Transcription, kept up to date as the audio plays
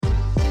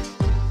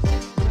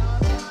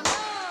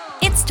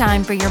It's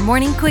time for your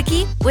morning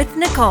quickie with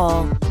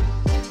Nicole.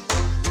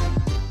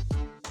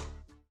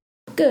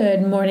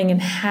 Good morning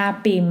and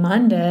happy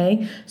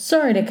Monday.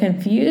 Sorry to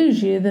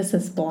confuse you. This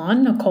is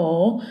Blonde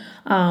Nicole.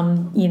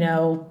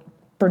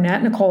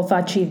 Brunette Nicole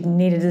thought she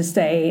needed to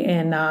stay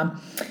in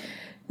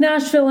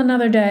Nashville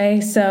another day.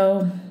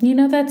 So,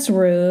 that's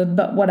rude,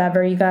 but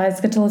whatever. You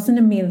guys get to listen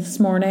to me this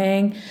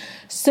morning.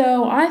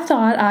 So I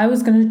thought I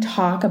was going to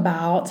talk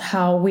about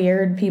how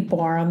weird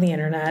people are on the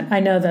internet. I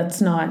know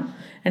that's not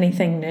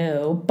anything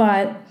new,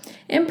 but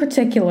in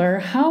particular,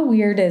 how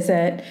weird is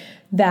it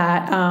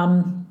that,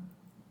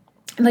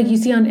 like you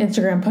see on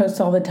Instagram posts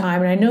all the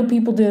time, and I know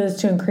people do this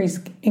to increase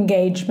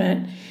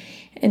engagement,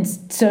 and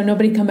so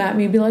nobody come at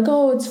me and be like,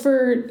 oh, it's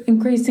for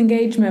increased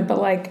engagement, but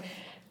like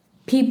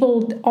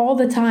people all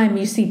the time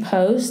you see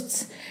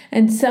posts,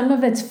 and some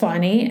of it's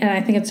funny, and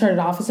I think it started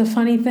off as a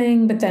funny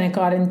thing, but then it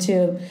got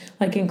into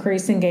like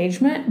increased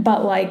engagement,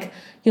 but like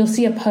you'll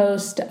see a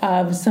post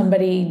of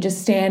somebody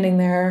just standing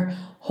there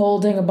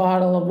holding a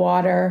bottle of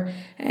water,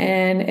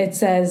 and it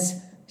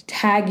says,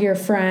 tag your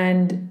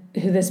friend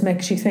who this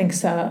makes you think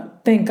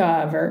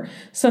of, or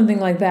something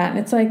like that. And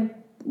it's like,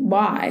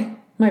 why?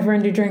 My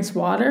friend who drinks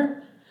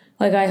water?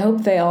 Like, I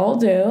hope they all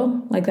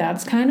do. Like,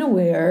 that's kind of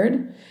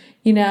weird.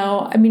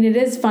 It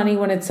is funny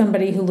when it's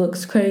somebody who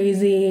looks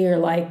crazy, or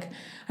like,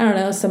 I don't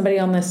know, somebody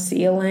on the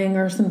ceiling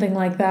or something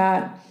like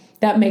that.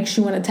 That makes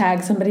you want to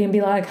tag somebody and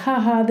be like,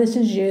 haha, this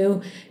is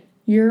you.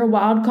 You're a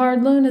wild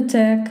card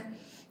lunatic.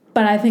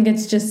 But I think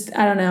it's just,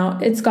 I don't know,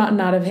 it's gotten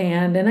out of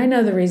hand. And I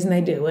know the reason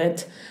they do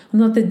it. I'm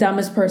not the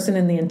dumbest person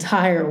in the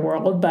entire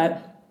world,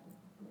 but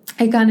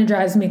it kind of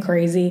drives me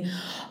crazy.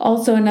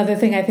 Also, another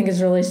thing I think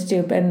is really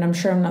stupid, and I'm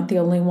sure I'm not the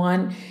only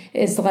one,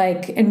 is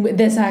like, and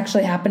this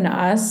actually happened to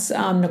us.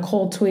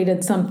 Nicole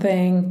tweeted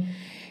something.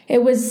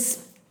 It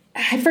was,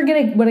 I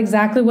forget what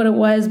it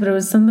was, but it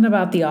was something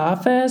about The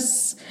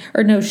Office.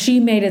 Or no, she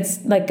made it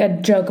like a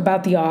joke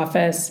about The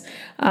Office.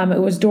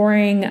 It was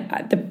during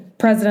the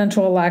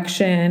presidential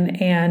election,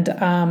 and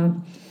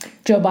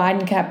Joe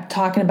Biden kept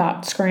talking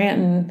about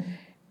Scranton.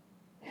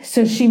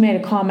 So she made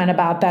a comment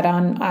about that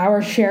on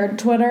our shared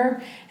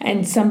Twitter,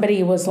 and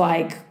somebody was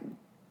like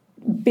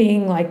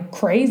being like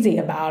crazy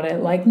about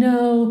it. Like,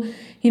 no,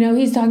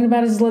 he's talking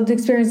about his lived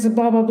experiences,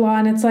 blah, blah, blah.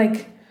 And it's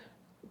like,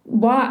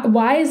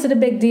 why is it a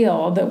big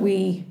deal that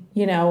we,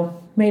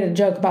 made a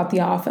joke about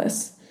The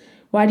Office?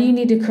 Why do you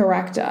need to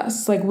correct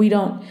us? Like, we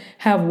don't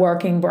have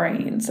working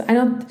brains.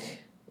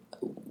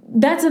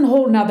 That's a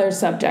whole nother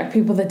subject.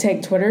 People that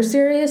take Twitter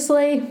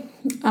seriously,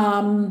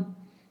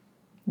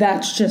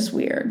 that's just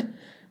weird.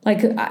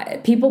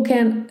 Like, people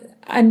can't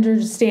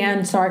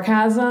understand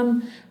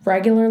sarcasm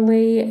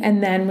regularly,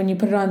 and then when you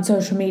put it on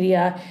social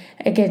media,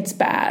 it gets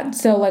bad.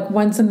 So, like,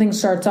 when something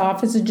starts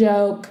off as a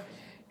joke,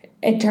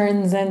 it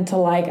turns into,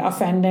 like,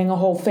 offending a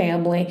whole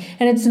family.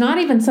 And it's not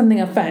even something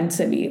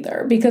offensive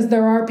either, because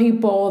there are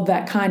people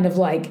that kind of,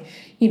 like,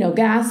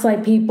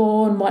 gaslight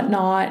people and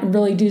whatnot, and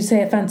really do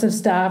say offensive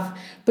stuff.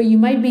 But you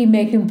might be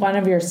making fun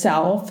of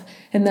yourself,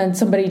 and then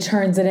somebody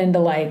turns it into,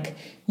 like,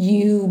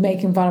 you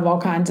making fun of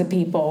all kinds of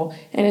people,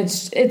 and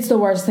it's the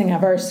worst thing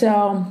ever.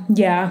 So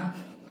yeah,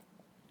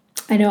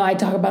 I know I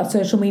talk about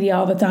social media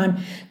all the time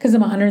because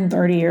I'm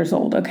 130 years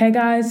old. Okay,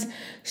 guys.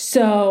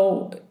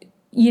 So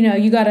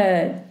you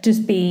gotta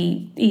just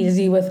be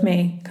easy with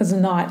me because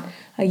I'm not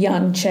a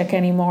young chick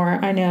anymore.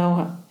 I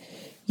know,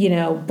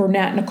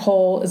 Brunette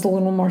Nicole is a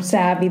little more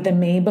savvy than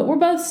me, but we're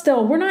not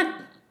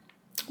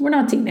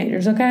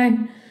teenagers. Okay.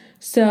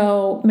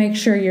 So make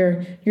sure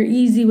you're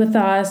easy with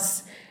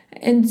us.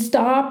 And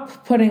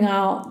stop putting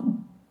out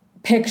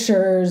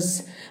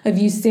pictures of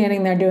you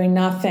standing there doing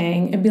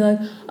nothing and be like,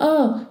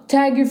 oh,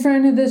 tag your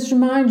friend who this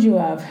reminds you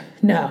of.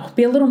 No,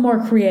 be a little more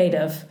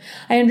creative.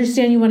 I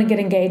understand you want to get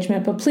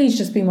engagement, but please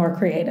just be more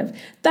creative.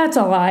 That's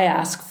all I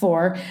ask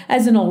for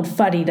as an old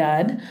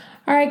fuddy-dud.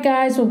 All right,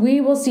 guys, well, we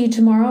will see you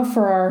tomorrow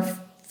for our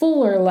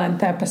fuller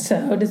length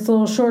episode. It's a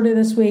little shorter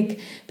this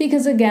week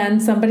because, again,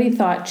 somebody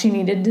thought she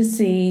needed to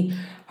see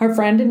her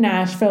friend in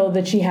Nashville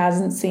that she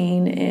hasn't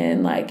seen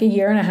in like a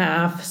year and a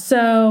half.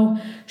 So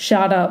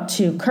shout out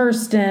to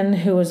Kirsten,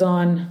 who was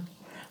on,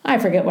 I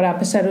forget what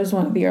episode, it was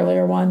one of the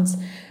earlier ones.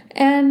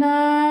 And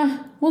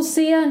we'll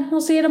see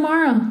you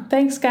tomorrow.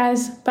 Thanks,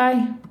 guys.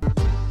 Bye.